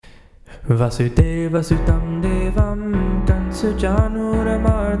वसुदेवसुतं देवं कंसचानूरमर्दनं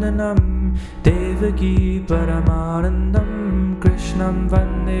देवकी परमानन्दं कृष्णं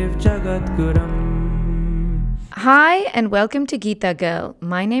वन्दे जगद्गुरुम्. Hi, and welcome to Geeta Girl.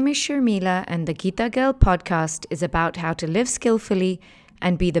 My name is Sharmila, and the Geeta Girl podcast is about how to live skillfully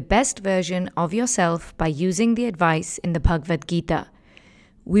and be the best version of yourself by using the advice in the Bhagavad Gita.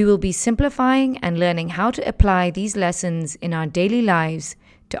 We will be simplifying and learning how to apply these lessons in our daily lives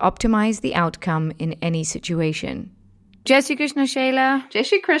to optimize the outcome in any situation. Jai Shri Krishna, Shayla. Jai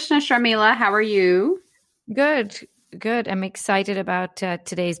Shri Krishna, Sharmila. How are you? Good. I'm excited about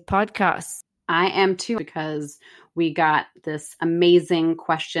today's podcast. I am too, because we got this amazing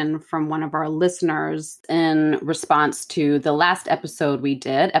question from one of our listeners in response to the last episode we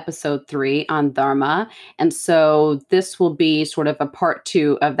did, episode 3 on Dharma. And so this will be sort of a part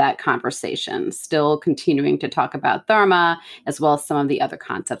 2 of that conversation, still continuing to talk about Dharma, as well as some of the other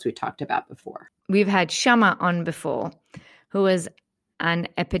concepts we talked about before. We've had Shama on before, who is an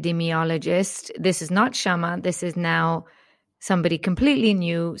epidemiologist. This is not Shama. This is now somebody completely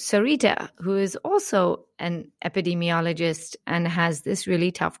new, Sarita, who is also an epidemiologist and has this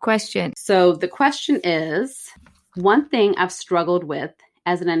really tough question. So the question is, one thing I've struggled with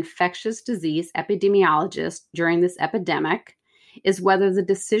as an infectious disease epidemiologist during this epidemic is whether the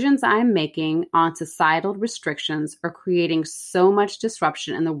decisions I'm making on societal restrictions are creating so much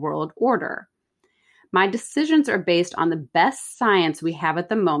disruption in the world order. My decisions are based on the best science we have at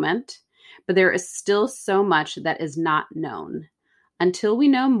the moment, but there is still so much that is not known. Until we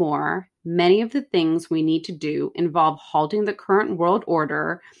know more, many of the things we need to do involve halting the current world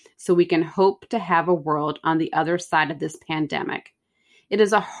order so we can hope to have a world on the other side of this pandemic. It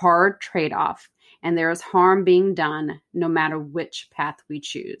is a hard trade-off, and there is harm being done no matter which path we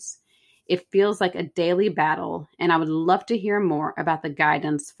choose. It feels like a daily battle, and I would love to hear more about the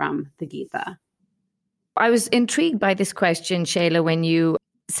guidance from the Gita. I was intrigued by this question, Shayla, when you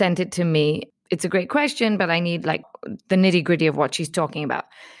sent it to me. It's a great question, but I need the nitty-gritty of what she's talking about.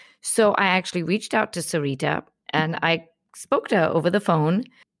 So I actually reached out to Sarita and I spoke to her over the phone.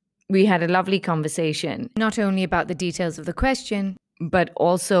 We had a lovely conversation, not only about the details of the question, but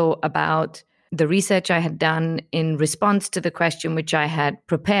also about the research I had done in response to the question, which I had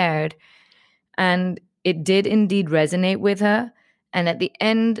prepared. And it did indeed resonate with her. And at the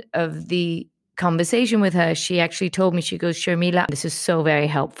end of the conversation with her, she actually told me, she goes, Sharmila, this is so very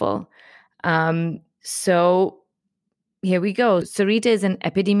helpful. So here we go. Sarita is an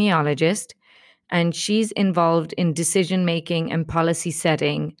epidemiologist, and she's involved in decision-making and policy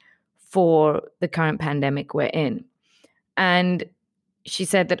setting for the current pandemic we're in. And she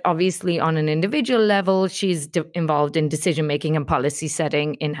said that obviously on an individual level, she's involved in decision-making and policy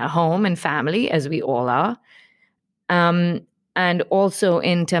setting in her home and family, as we all are. And also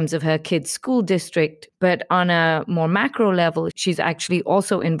in terms of her kids' school district. But on a more macro level, she's actually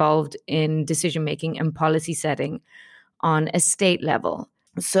also involved in decision-making and policy setting on a state level.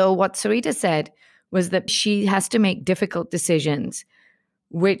 So what Sarita said was that she has to make difficult decisions,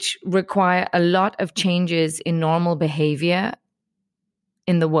 which require a lot of changes in normal behavior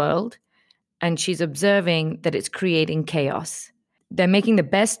in the world. And she's observing that it's creating chaos. They're making the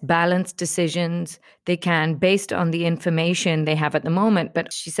best balanced decisions they can based on the information they have at the moment.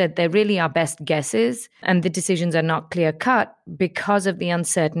 But she said they really are best guesses, and the decisions are not clear cut because of the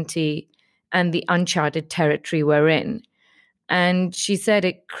uncertainty and the uncharted territory we're in. And she said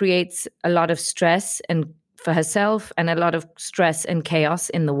it creates a lot of stress for herself and a lot of stress and chaos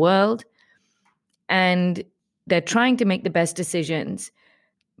in the world. And they're trying to make the best decisions.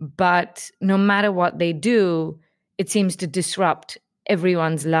 But no matter what they do, it seems to disrupt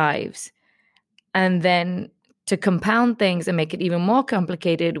everyone's lives. And then to compound things and make it even more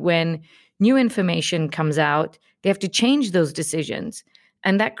complicated, when new information comes out, they have to change those decisions.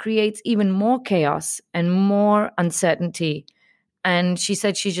 And that creates even more chaos and more uncertainty. And she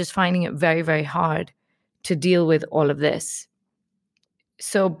said she's just finding it very, very hard to deal with all of this.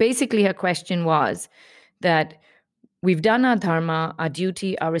 So basically her question was that we've done our dharma, our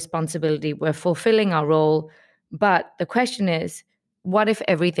duty, our responsibility, we're fulfilling our role. But the question is, what if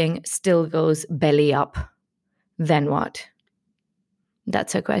everything still goes belly up? Then what?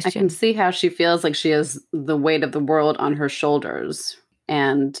 That's her question. I can see how she feels like she has the weight of the world on her shoulders.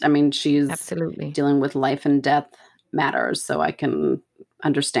 And I mean, she's absolutely dealing with life and death matters. So I can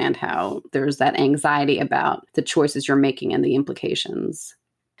understand how there's that anxiety about the choices you're making and the implications.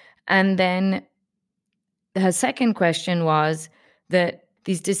 And then her second question was that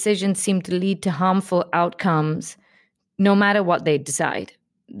these decisions seem to lead to harmful outcomes no matter what they decide.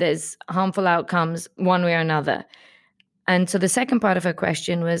 There's harmful outcomes one way or another. And so the second part of her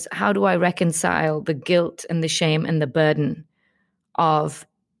question was, how do I reconcile the guilt and the shame and the burden of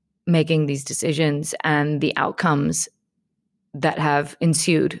making these decisions and the outcomes that have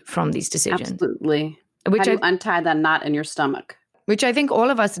ensued from these decisions? Absolutely. How do you untie that knot in your stomach? Which I think all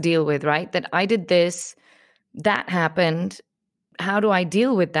of us deal with, right? That I did this, that happened. How do I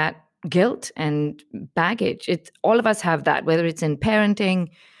deal with that guilt and baggage? All of us have that, whether it's in parenting,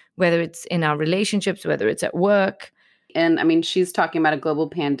 whether it's in our relationships, whether it's at work. And I mean, she's talking about a global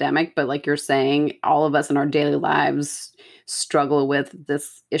pandemic, but like you're saying, all of us in our daily lives struggle with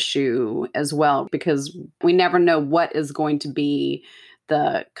this issue as well, because we never know what is going to be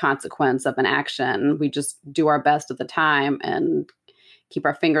the consequence of an action. We just do our best at the time and keep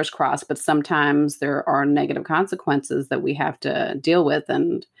our fingers crossed. But sometimes there are negative consequences that we have to deal with.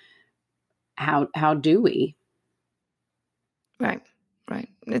 And how do we? Right.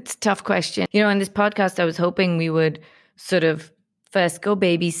 It's a tough question. In this podcast, I was hoping we would sort of first go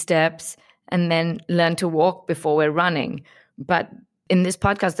baby steps and then learn to walk before we're running. But in this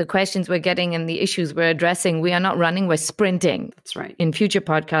podcast, the questions we're getting and the issues we're addressing, we are not running, we're sprinting. That's right. In future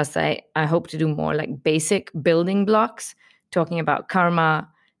podcasts, I hope to do more like basic building blocks, talking about karma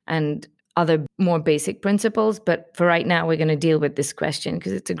and other more basic principles. But for right now, we're going to deal with this question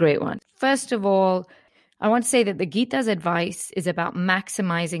because it's a great one. First of all, I want to say that the Gita's advice is about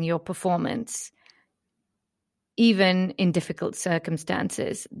maximizing your performance, even in difficult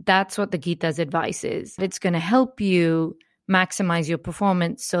circumstances. That's what the Gita's advice is. It's going to help you maximize your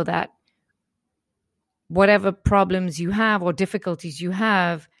performance so that whatever problems you have or difficulties you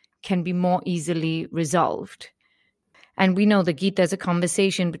have can be more easily resolved. And we know the Gita is a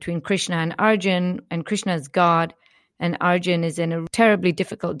conversation between Krishna and Arjun, and Krishna is God, and Arjun is in a terribly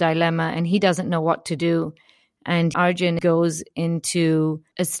difficult dilemma, and he doesn't know what to do. And Arjun goes into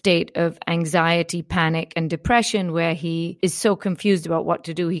a state of anxiety, panic, and depression where he is so confused about what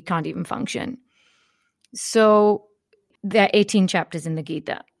to do, he can't even function. So there are 18 chapters in the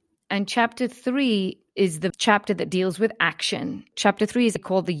Gita. And chapter 3 is the chapter that deals with action. Chapter 3 is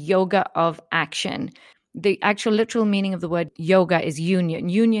called the Yoga of Action. The actual literal meaning of the word yoga is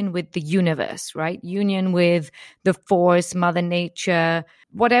union with the universe, right? Union with the force, Mother Nature,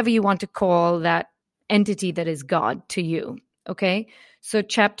 whatever you want to call that entity that is God to you, okay? So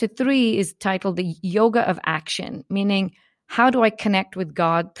chapter 3 is titled the Yoga of Action, meaning how do I connect with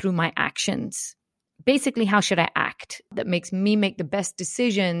God through my actions? Basically, how should I act that makes me make the best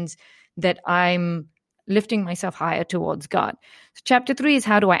decisions, that I'm lifting myself higher towards God? So chapter 3 is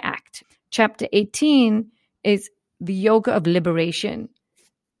how do I act? Chapter 18 is the yoga of liberation.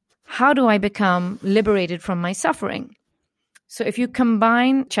 How do I become liberated from my suffering? So if you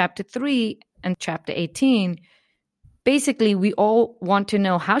combine chapter 3 and chapter 18, basically we all want to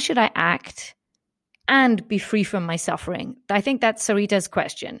know, how should I act and be free from my suffering? I think that's Sarita's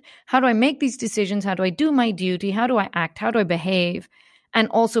question. How do I make these decisions? How do I do my duty? How do I act? How do I behave? And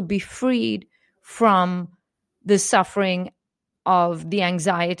also be freed from the suffering of the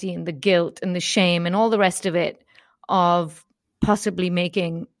anxiety and the guilt and the shame and all the rest of it of possibly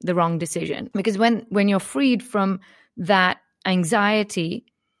making the wrong decision. Because when you're freed from that anxiety,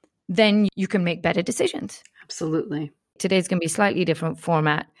 then you can make better decisions. Absolutely. Today's going to be a slightly different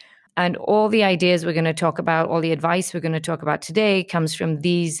format. And all the ideas we're going to talk about, all the advice we're going to talk about today comes from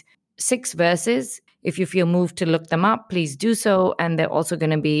these 6 verses. If you feel moved to look them up, please do so. And they're also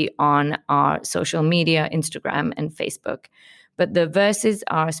going to be on our social media, Instagram and Facebook. But the verses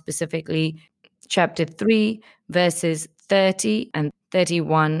are specifically chapter 3, verses 30 and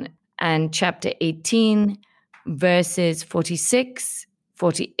 31, and chapter 18, verses 46,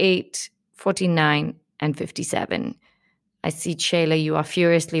 48, 49, and 57. I see, Shayla, you are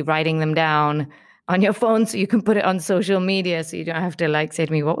furiously writing them down on your phone so you can put it on social media so you don't have to say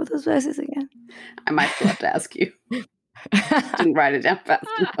to me, what were those verses again? I might still have to ask you. Didn't write it down fast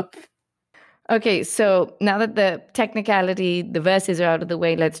enough. Okay, so now that the technicality, the verses are out of the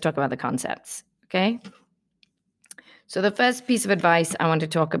way, let's talk about the concepts, okay? So the first piece of advice I want to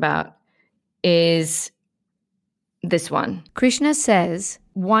talk about is this one. Krishna says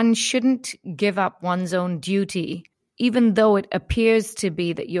one shouldn't give up one's own duty, even though it appears to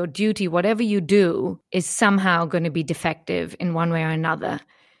be that your duty, whatever you do, is somehow going to be defective in one way or another.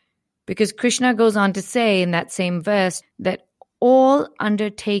 Because Krishna goes on to say in that same verse that all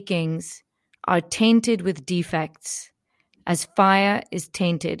undertakings are tainted with defects, as fire is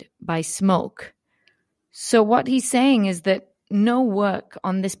tainted by smoke. So what he's saying is that no work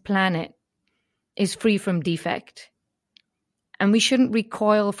on this planet is free from defect. And we shouldn't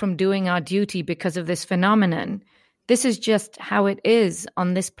recoil from doing our duty because of this phenomenon. This is just how it is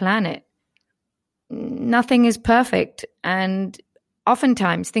on this planet. nothing is perfect. And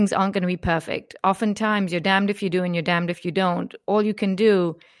oftentimes things aren't going to be perfect. Oftentimes you're damned if you do and you're damned if you don't. All you can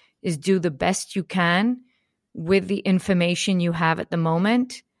do is do the best you can with the information you have at the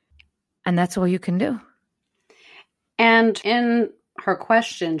moment. And that's all you can do. And in her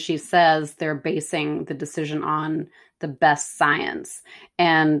question, she says they're basing the decision on the best science.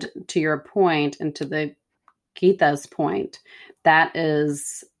 And to your point, and to the Gita's point, that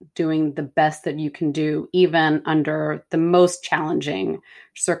is doing the best that you can do, even under the most challenging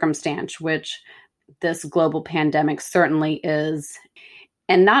circumstance, which this global pandemic certainly is.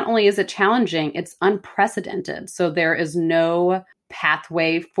 And not only is it challenging, it's unprecedented. So there is no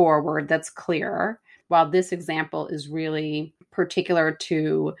pathway forward that's clear. While this example is really particular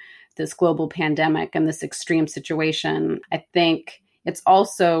to this global pandemic and this extreme situation, I think it's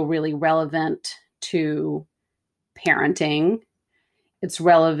also really relevant to parenting. It's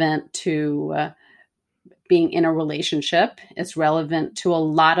relevant to being in a relationship. It's relevant to a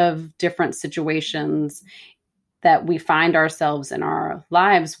lot of different situations that we find ourselves in our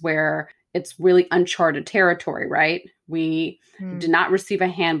lives where it's really uncharted territory, right? We did not receive a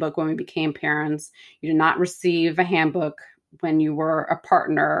handbook when we became parents. You did not receive a handbook when you were a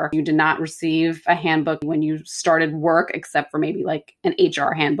partner. You did not receive a handbook when you started work, except for maybe like an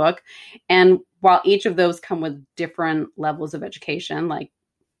HR handbook. And while each of those come with different levels of education, like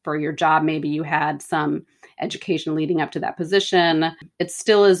for your job, maybe you had some education leading up to that position, it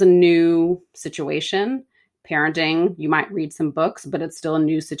still is a new situation. Parenting, you might read some books, but it's still a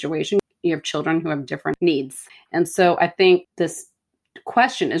new situation. You have children who have different needs. And so I think this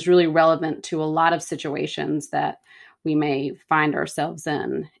question is really relevant to a lot of situations that we may find ourselves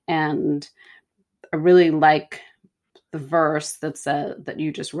in. And I really like the verse that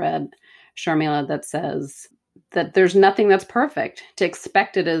you just read, Sharmila, that says that there's nothing that's perfect. To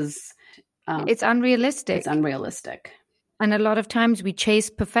expect it is... it's unrealistic. It's unrealistic. And a lot of times we chase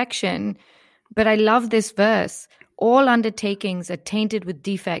perfection. But I love this verse. All undertakings are tainted with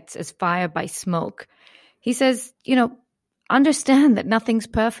defects as fire by smoke. He says, understand that nothing's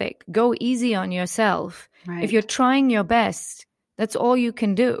perfect. Go easy on yourself. Right. If you're trying your best, that's all you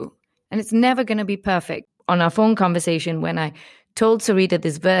can do. And it's never going to be perfect. On our phone conversation, when I told Sarita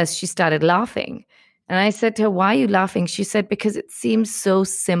this verse, she started laughing. And I said to her, why are you laughing? She said, because it seems so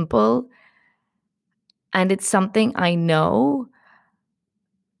simple. And it's something I know.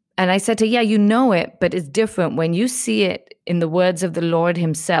 And I said to her, yeah, you know it, but it's different when you see it in the words of the Lord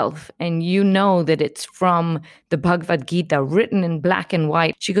himself and you know that it's from the Bhagavad Gita written in black and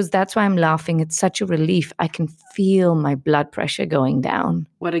white. She goes, that's why I'm laughing. It's such a relief. I can feel my blood pressure going down.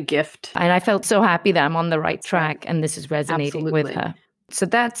 What a gift. And I felt so happy that I'm on the right track and this is resonating with her. So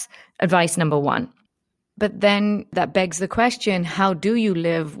that's advice number one. But then that begs the question, how do you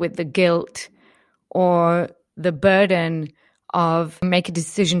live with the guilt or the burden of make a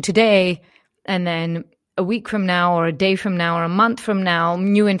decision today and then a week from now or a day from now or a month from now,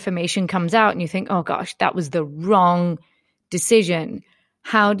 new information comes out and you think, oh gosh, that was the wrong decision.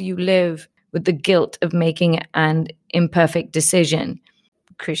 How do you live with the guilt of making an imperfect decision?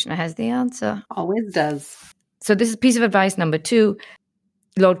 Krishna has the answer. Always does. So this is piece of advice number 2.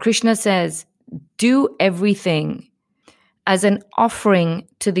 Lord Krishna says, do everything as an offering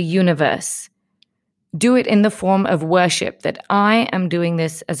to the universe. Do it in the form of worship, that I am doing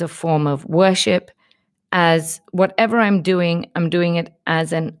this as a form of worship, as whatever I'm doing it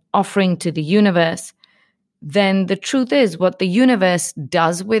as an offering to the universe. Then the truth is what the universe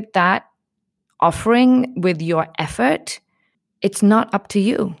does with that offering, with your effort, it's not up to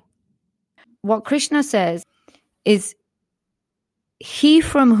you. What Krishna says is, he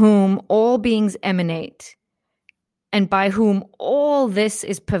from whom all beings emanate, and by whom all this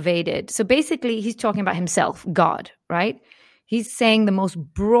is pervaded. So basically, he's talking about himself, God, right? He's saying the most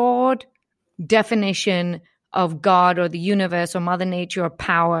broad definition of God or the universe or Mother Nature or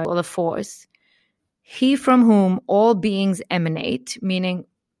power or the force. He from whom all beings emanate, meaning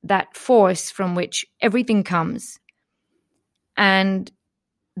that force from which everything comes. And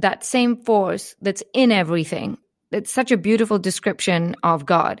that same force that's in everything. It's such a beautiful description of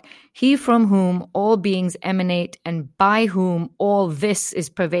God. He from whom all beings emanate and by whom all this is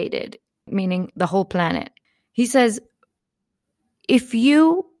pervaded, meaning the whole planet. He says, if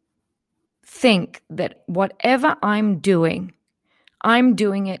you think that whatever I'm doing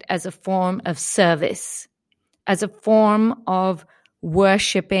it as a form of service, as a form of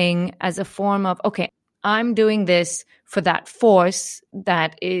worshiping, as a form of, okay, I'm doing this for that force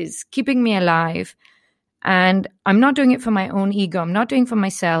that is keeping me alive. And I'm not doing it for my own ego. I'm not doing it for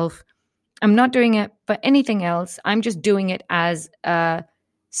myself. I'm not doing it for anything else. I'm just doing it as a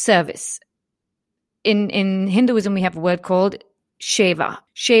service. in Hinduism, we have a word called Sheva.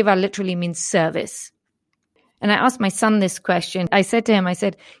 Sheva literally means service. And I asked my son this question. I said to him, I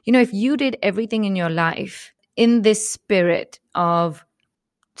said, if you did everything in your life in this spirit of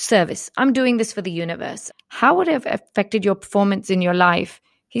service, I'm doing this for the universe, how would it have affected your performance in your life?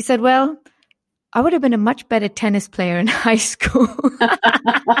 He said, well, I would have been a much better tennis player in high school.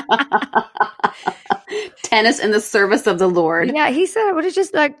 Tennis in the service of the Lord. Yeah, he said it would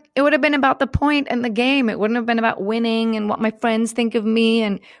have it would have been about the point and the game. It wouldn't have been about winning and what my friends think of me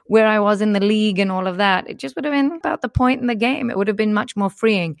and where I was in the league and all of that. It just would have been about the point in the game. It would have been much more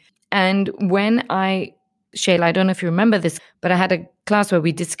freeing. And when Shayla, I don't know if you remember this, but I had a class where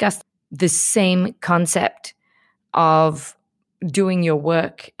we discussed the same concept of doing your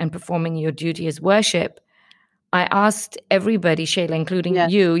work and performing your duty as worship. I asked everybody, Shayla, including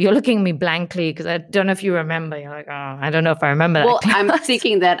you. You're looking at me blankly because I don't know if you remember. You're like, oh, I don't know if I remember that class. I'm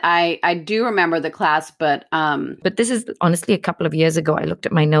thinking that I do remember the class, but this is honestly a couple of years ago. I looked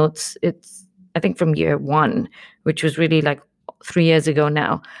at my notes. It's, I think, from year 1, which was really like 3 years ago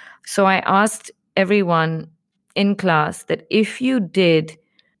now. So I asked everyone in class that if you did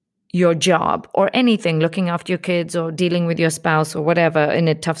your job or anything, looking after your kids or dealing with your spouse or whatever in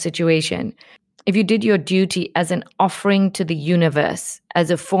a tough situation, if you did your duty as an offering to the universe,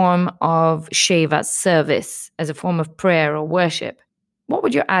 as a form of Sheva, service, as a form of prayer or worship, what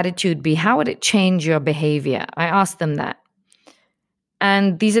would your attitude be? How would it change your behavior? I asked them that.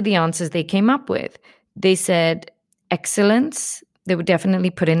 And these are the answers they came up with. They said excellence. They would definitely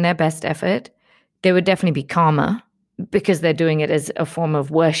put in their best effort. They would definitely be calmer because they're doing it as a form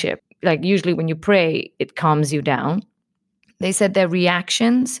of worship. Like usually when you pray, it calms you down. They said their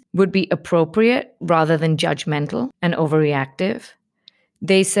reactions would be appropriate rather than judgmental and overreactive.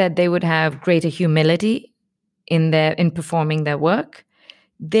 They said they would have greater humility in performing their work.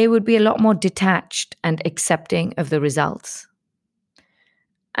 They would be a lot more detached and accepting of the results.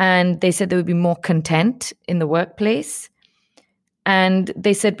 And they said they would be more content in the workplace. And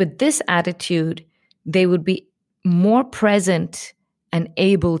they said with this attitude, they would be more present and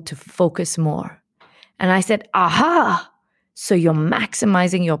able to focus more. And I said, aha! So you're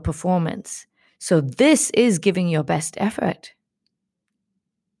maximizing your performance. So this is giving your best effort.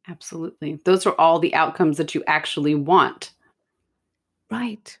 Absolutely. Those are all the outcomes that you actually want.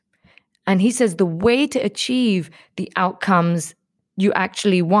 Right. And he says the way to achieve the outcomes you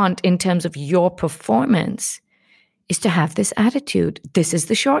actually want in terms of your performance is to have this attitude. This is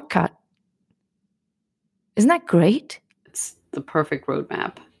the shortcut. Isn't that great? It's the perfect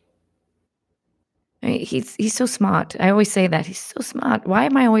roadmap. I mean, he's so smart. I always say that. He's so smart. Why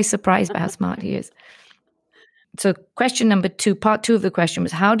am I always surprised by how smart he is? So question number 2, part 2 of the question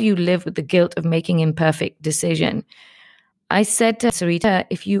was, how do you live with the guilt of making imperfect decision? I said to Sarita,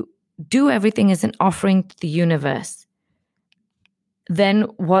 if you do everything as an offering to the universe, then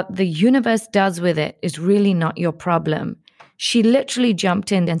what the universe does with it is really not your problem. She literally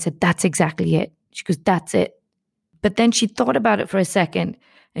jumped in and said, that's exactly it. She goes, that's it. But then she thought about it for a second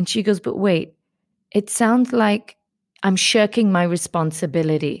and she goes, but wait, it sounds like I'm shirking my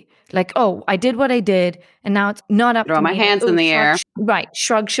responsibility. Like, oh, I did what I did, and now it's not up to me. Throw my hands in the air. Right,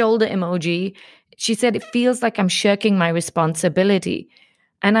 shrug shoulder emoji. She said, it feels like I'm shirking my responsibility.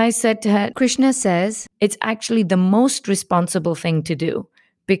 And I said to her, Krishna says it's actually the most responsible thing to do,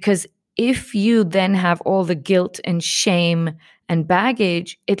 because if you then have all the guilt and shame and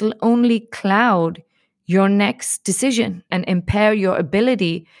baggage, it'll only cloud your next decision and impair your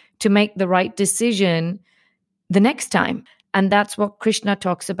ability to make the right decision the next time. And that's what Krishna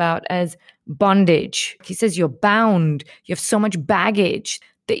talks about as bondage. He says you're bound. You have so much baggage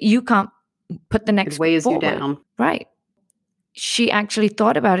that you can't put the next It weighs forward. you down. Right. She actually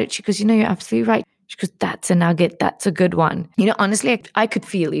thought about it. She goes, you're absolutely right. She goes, that's a nugget. That's a good one. Honestly, I could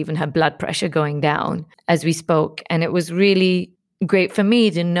feel even her blood pressure going down as we spoke. And it was really great for me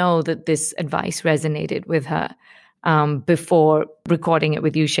to know that this advice resonated with her before recording it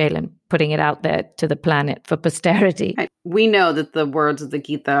with you, Shayla, and putting it out there to the planet for posterity. We know that the words of the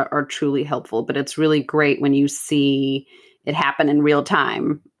Gita are truly helpful, but it's really great when you see it happen in real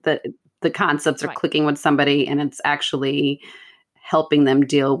time, that the concepts are clicking with somebody and it's actually helping them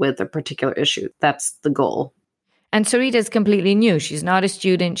deal with a particular issue. That's the goal. And Sarita's completely new. She's not a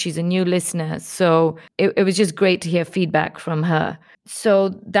student. She's a new listener. So it was just great to hear feedback from her.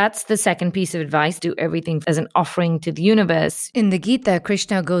 So that's the second piece of advice. Do everything as an offering to the universe. In the Gita,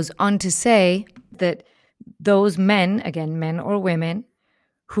 Krishna goes on to say that those men, again, men or women,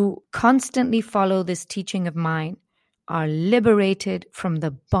 who constantly follow this teaching of mine are liberated from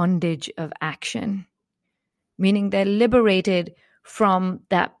the bondage of action. Meaning they're liberated from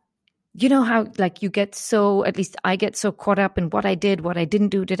that you know how like you get so, at least I get so caught up in what I did, what I didn't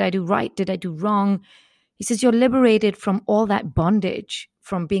do. Did I do right? Did I do wrong? He says you're liberated from all that bondage,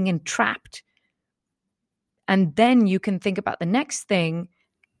 from being entrapped. And then you can think about the next thing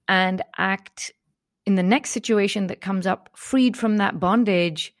and act in the next situation that comes up, freed from that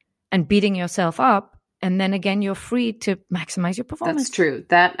bondage and beating yourself up. And then again, you're free to maximize your performance. That's true.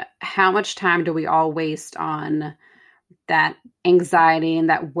 How much time do we all waste on that anxiety and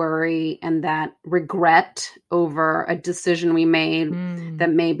that worry and that regret over a decision we made that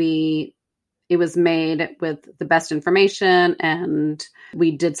maybe it was made with the best information and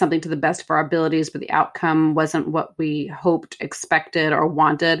we did something to the best of our abilities, but the outcome wasn't what we hoped, expected, or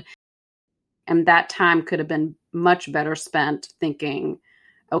wanted. And that time could have been much better spent thinking,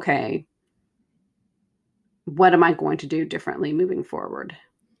 okay, what am I going to do differently moving forward?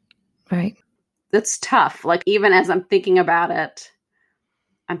 Right. That's tough. Like, even as I'm thinking about it,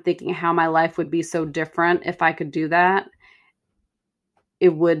 I'm thinking how my life would be so different if I could do that. It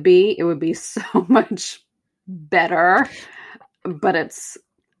would be so much better, but it's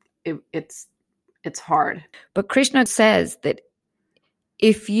hard. But Krishna says that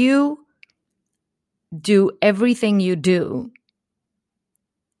if you do everything you do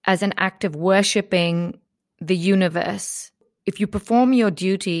as an act of worshiping the universe, if you perform your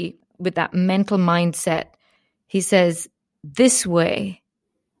duty with that mental mindset, he says, this way,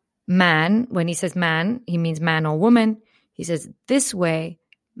 man, when he says man, he means man or woman. He says, this way,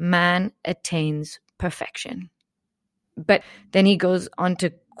 man attains perfection. But then he goes on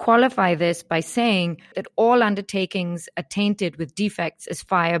to qualify this by saying that all undertakings are tainted with defects as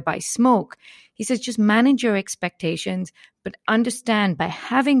fire by smoke. He says, just manage your expectations, but understand by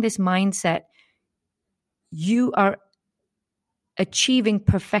having this mindset, you are achieving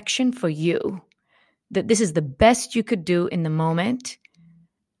perfection for you, that this is the best you could do in the moment.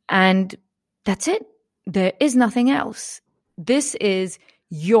 And that's it. There is nothing else. This is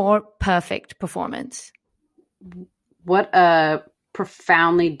your perfect performance. What a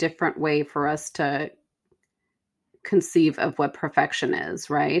profoundly different way for us to conceive of what perfection is,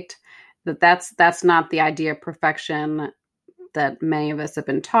 right? That's not the idea of perfection that many of us have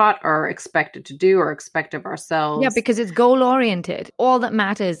been taught or expected to do or expect of ourselves. Yeah, because it's goal-oriented. All that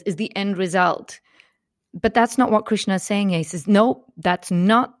matters is the end result. But that's not what Krishna is saying. He says, no, that's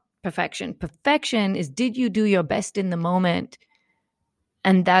not perfection. Perfection is, did you do your best in the moment?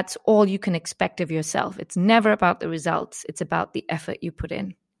 And that's all you can expect of yourself. It's never about the results. It's about the effort you put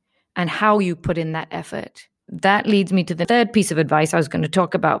in and how you put in that effort. That leads me to the third piece of advice I was going to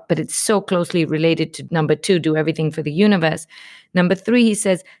talk about, but it's so closely related to number 2, do everything for the universe. Number 3, he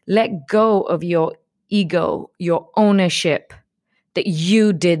says, let go of your ego, your ownership, that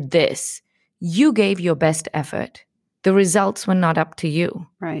you did this. You gave your best effort. The results were not up to you.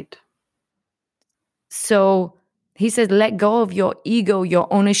 Right. So he says, let go of your ego,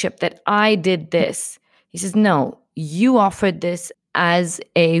 your ownership, that I did this. He says, no, you offered this as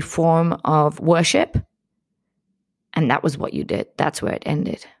a form of worship. And that was what you did. That's where it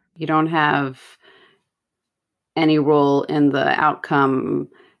ended. You don't have any role in the outcome,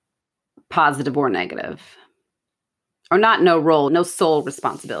 positive or negative. Or no role, no sole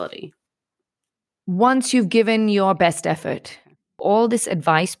responsibility. Once you've given your best effort, all this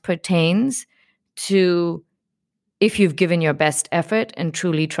advice pertains to if you've given your best effort and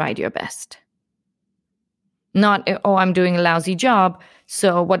truly tried your best. Not, oh, I'm doing a lousy job,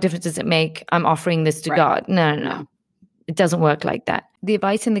 so what difference does it make? I'm offering this to God. No. It doesn't work like that. The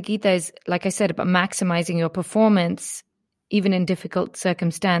advice in the Gita is, like I said, about maximizing your performance, even in difficult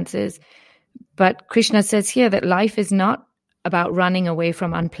circumstances. But Krishna says here that life is not about running away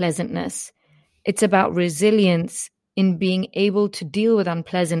from unpleasantness. It's about resilience in being able to deal with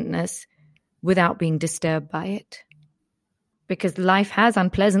unpleasantness without being disturbed by it. Because life has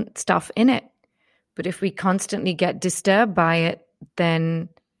unpleasant stuff in it. But if we constantly get disturbed by it, then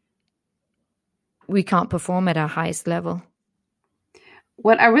we can't perform at our highest level.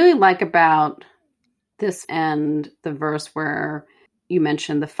 What I really like about this and the verse where you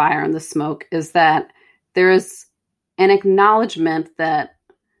mentioned the fire and the smoke is that there is an acknowledgement that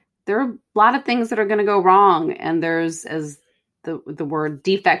there are a lot of things that are going to go wrong. And there's, as the word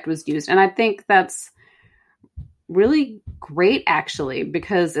defect was used. And I think that's really great, actually,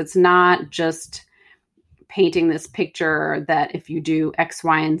 because it's not just painting this picture that if you do X,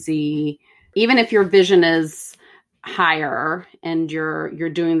 Y, and Z, even if your vision is higher and you're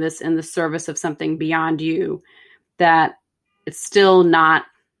doing this in the service of something beyond you, that it's still not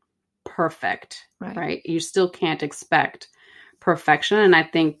perfect, right? You still can't expect perfection. And I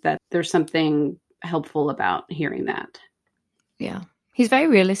think that there's something helpful about hearing that. Yeah, He's very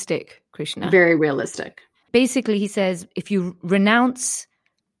realistic, Krishna. Very realistic. Basically, he says, if you renounce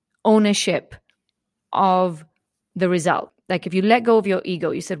ownership of the result, like if you let go of your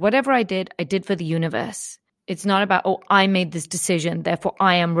ego, you said, whatever I did for the universe. It's not about, oh, I made this decision, therefore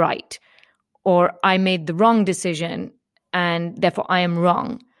I am right. Or I made the wrong decision and therefore I am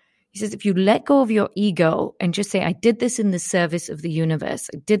wrong. He says, if you let go of your ego and just say, I did this in the service of the universe,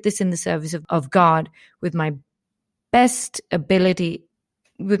 I did this in the service of God with my best ability,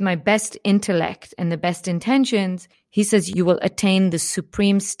 with my best intellect and the best intentions, he says, you will attain the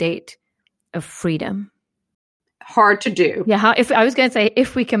supreme state of freedom. Hard to do. Yeah, if I was going to say,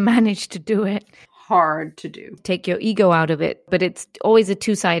 if we can manage to do it. Hard to do. Take your ego out of it. But it's always a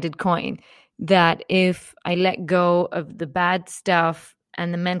two-sided coin, that if I let go of the bad stuff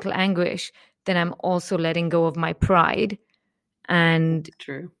and the mental anguish, then I'm also letting go of my pride and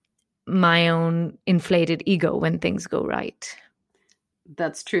my own inflated ego when things go right.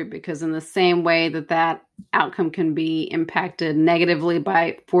 That's true, because in the same way that outcome can be impacted negatively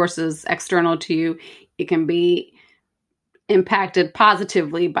by forces external to you, it can be impacted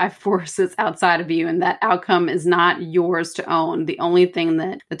positively by forces outside of you, and that outcome is not yours to own. The only thing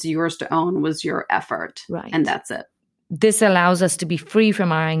that's yours to own was your effort, right? And that's it. This allows us to be free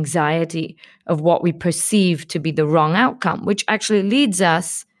from our anxiety of what we perceive to be the wrong outcome, which actually leads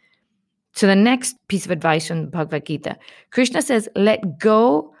us to the next piece of advice from the Bhagavad Gita. Krishna says, let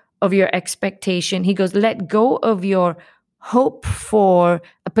go of your expectation. He goes, let go of your hope for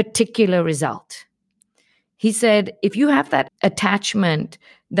a particular result. He said, if you have that attachment,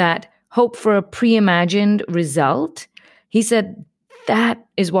 that hope for a pre-imagined result, he said, that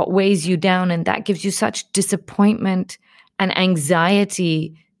is what weighs you down, and that gives you such disappointment and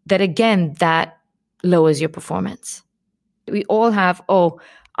anxiety that, again, that lowers your performance. We all have,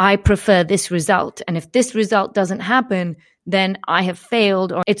 I prefer this result, and if this result doesn't happen, then I have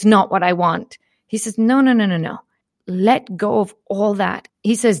failed, or it's not what I want. He says, no. Let go of all that.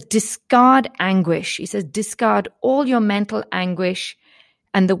 He says, discard anguish. He says, discard all your mental anguish.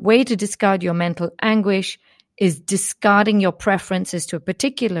 And the way to discard your mental anguish is discarding your preferences to a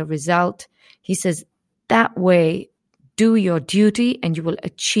particular result. He says, that way, do your duty and you will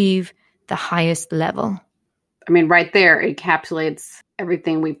achieve the highest level. I mean, right there, it encapsulates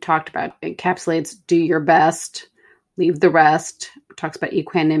everything we've talked about. It encapsulates do your best, leave the rest. It talks about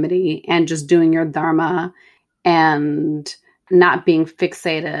equanimity and just doing your dharma and not being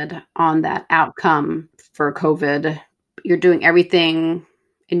fixated on that outcome for COVID. You're doing everything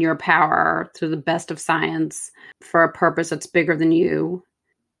in your power through the best of science for a purpose that's bigger than you.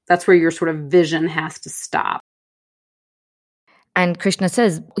 That's where your sort of vision has to stop. And Krishna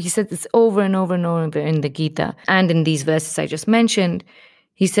says, he said this over and over and over in the Gita and in these verses I just mentioned.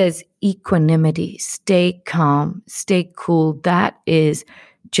 He says, equanimity, stay calm, stay cool. That is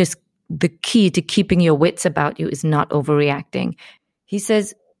just the key to keeping your wits about you, is not overreacting. He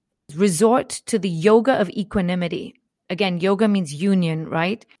says, resort to the yoga of equanimity. Again, yoga means union,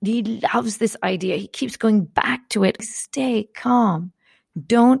 right? He loves this idea. He keeps going back to it. Stay calm.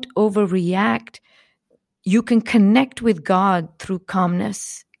 Don't overreact. You can connect with God through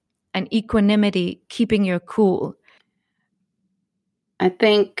calmness and equanimity, keeping your cool. I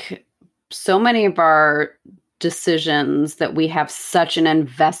think so many of our decisions that we have such an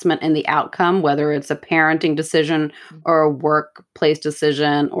investment in the outcome, whether it's a parenting decision or a workplace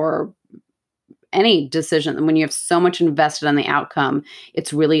decision or any decision, and when you have so much invested in the outcome,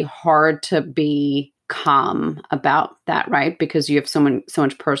 it's really hard to be calm about that, right? Because you have so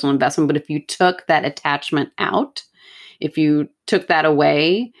much personal investment. But if you took that attachment out, if you took that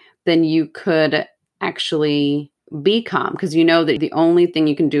away, then you could actually be calm, because you know that the only thing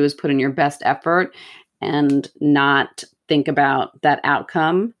you can do is put in your best effort and not think about that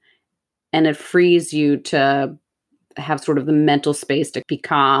outcome. And it frees you to have sort of the mental space to be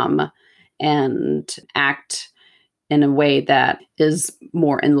calm and act in a way that is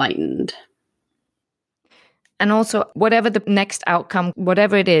more enlightened. And also, whatever the next outcome,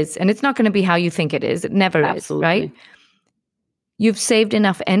 whatever it is, and it's not going to be how you think it is. It never Absolutely. is, right? You've saved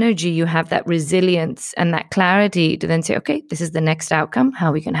enough energy. You have that resilience and that clarity to then say, okay, this is the next outcome. How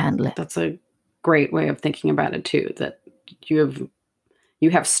are we going to handle it? That's a great way of thinking about it too, that you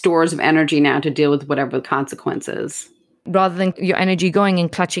have stores of energy now to deal with whatever the consequences. Rather than your energy going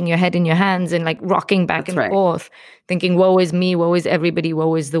and clutching your head in your hands and like rocking back That's and forth, thinking, woe is me, woe is everybody,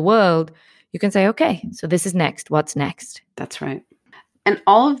 woe is the world. You can say, okay, so this is next. What's next? That's right. And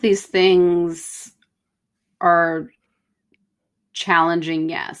all of these things are challenging,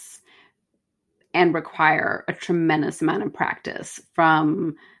 yes, and require a tremendous amount of practice,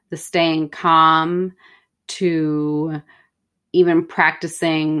 from the staying calm to even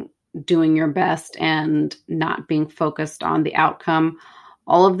practicing doing your best and not being focused on the outcome.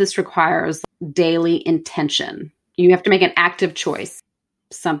 All of this requires daily intention. You have to make an active choice,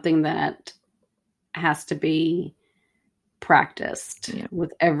 something that has to be practiced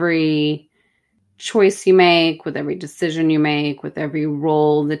with every choice you make, with every decision you make, with every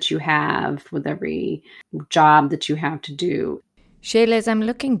role that you have, with every job that you have to do. Shayla, as I'm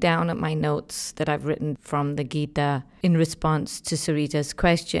looking down at my notes that I've written from the Gita in response to Sarita's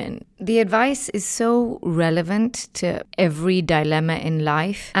question, the advice is so relevant to every dilemma in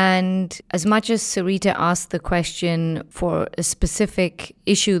life. And as much as Sarita asked the question for a specific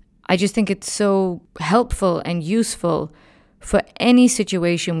issue, I just think it's so helpful and useful for any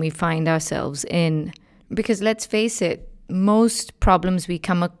situation we find ourselves in. Because let's face it, most problems we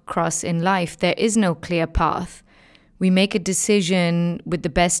come across in life, there is no clear path. We make a decision with the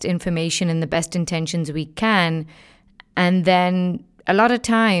best information and the best intentions we can, and then a lot of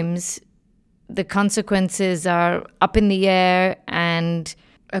times the consequences are up in the air and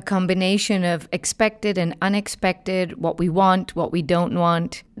a combination of expected and unexpected, what we want, what we don't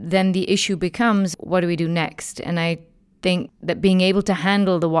want. Then the issue becomes, what do we do next? And I think that being able to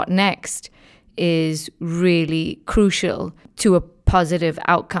handle the what next is really crucial to a positive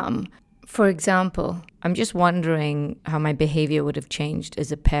outcome. For example, I'm just wondering how my behavior would have changed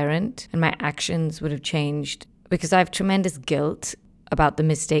as a parent and my actions would have changed because I have tremendous guilt about the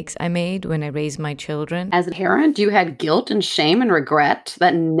mistakes I made when I raised my children. As a parent, you had guilt and shame and regret.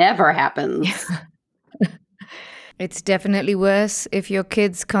 That never happens. It's definitely worse if your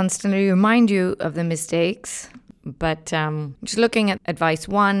kids constantly remind you of the mistakes. But just looking at advice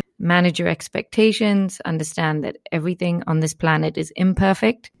 1, manage your expectations, understand that everything on this planet is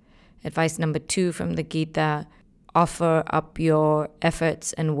imperfect. Advice number 2 from the Gita, offer up your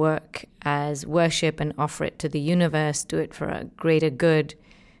efforts and work as worship and offer it to the universe. Do it for a greater good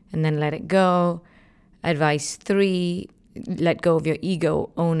and then let it go. Advice 3, let go of your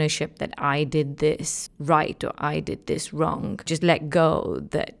ego ownership that I did this right or I did this wrong. Just let go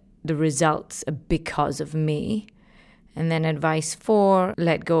that the results are because of me. And then advice 4,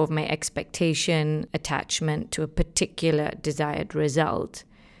 let go of my expectation, attachment to a particular desired result.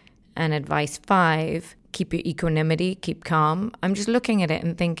 And advice 5, keep your equanimity, keep calm. I'm just looking at it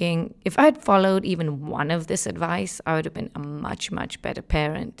and thinking, if I had followed even one of this advice, I would have been a much, much better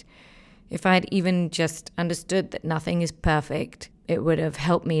parent. If I had even just understood that nothing is perfect, it would have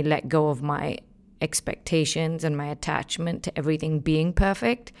helped me let go of my expectations and my attachment to everything being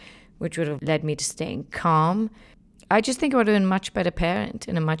perfect, which would have led me to staying calm. I just think I would have been a much better parent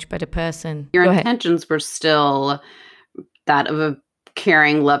and a much better person. Your intentions were still that of a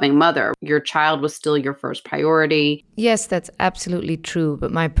caring, loving mother. Your child was still your first priority. Yes, that's absolutely true,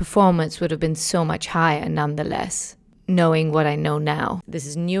 but my performance would have been so much higher nonetheless, knowing what I know now. This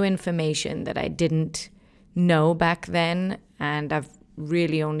is new information that I didn't know back then, and I've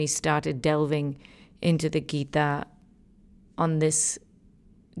really only started delving into the Gita on this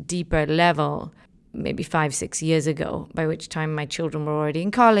deeper level maybe 5-6 years ago, by which time my children were already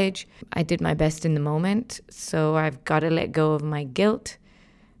in college. I did my best in the moment, so I've got to let go of my guilt,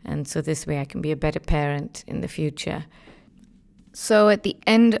 and so this way I can be a better parent in the future. So at the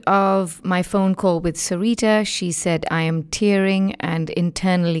end of my phone call with Sarita, she said, I am tearing and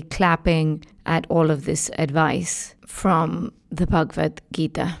internally clapping at all of this advice from the Bhagavad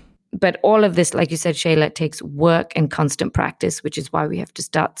Gita. But all of this, like you said, Shayla, takes work and constant practice, which is why we have to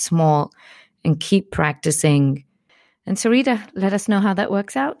start small and keep practicing. And Sarita, let us know how that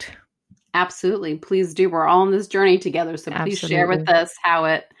works out. Absolutely. Please do. We're all on this journey together. So please share with us how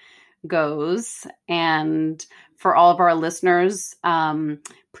it goes. And for all of our listeners,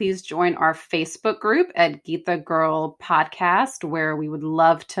 please join our Facebook group at Gita Girl Podcast, where we would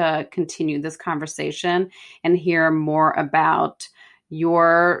love to continue this conversation and hear more about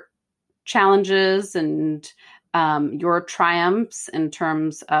your challenges and your triumphs in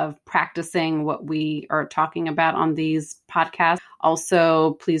terms of practicing what we are talking about on these podcasts.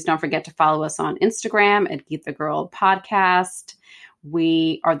 Also, please don't forget to follow us on Instagram at Gita Girl Podcast.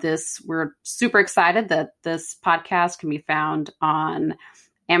 We're super excited that this podcast can be found on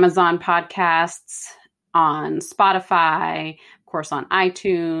Amazon Podcasts, on Spotify, of course on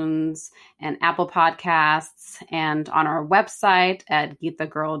iTunes and Apple Podcasts, and on our website at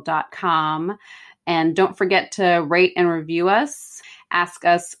gitagirl.com. And don't forget to rate and review us. Ask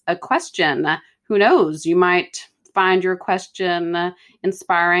us a question. Who knows? You might find your question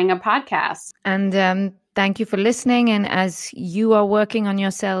inspiring a podcast. And thank you for listening. And as you are working on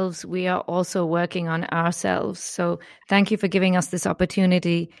yourselves, we are also working on ourselves. So thank you for giving us this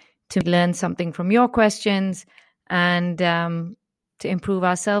opportunity to learn something from your questions and to improve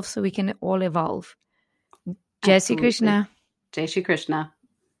ourselves so we can all evolve. Jai Shri Krishna. Jai Shri Krishna.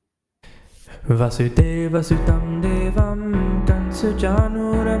 Vasudeva Sutam Devam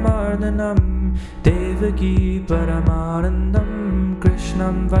Kansujanuramardanam Devaki Paramanandam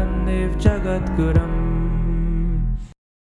Krishnam Vandev Jagadguram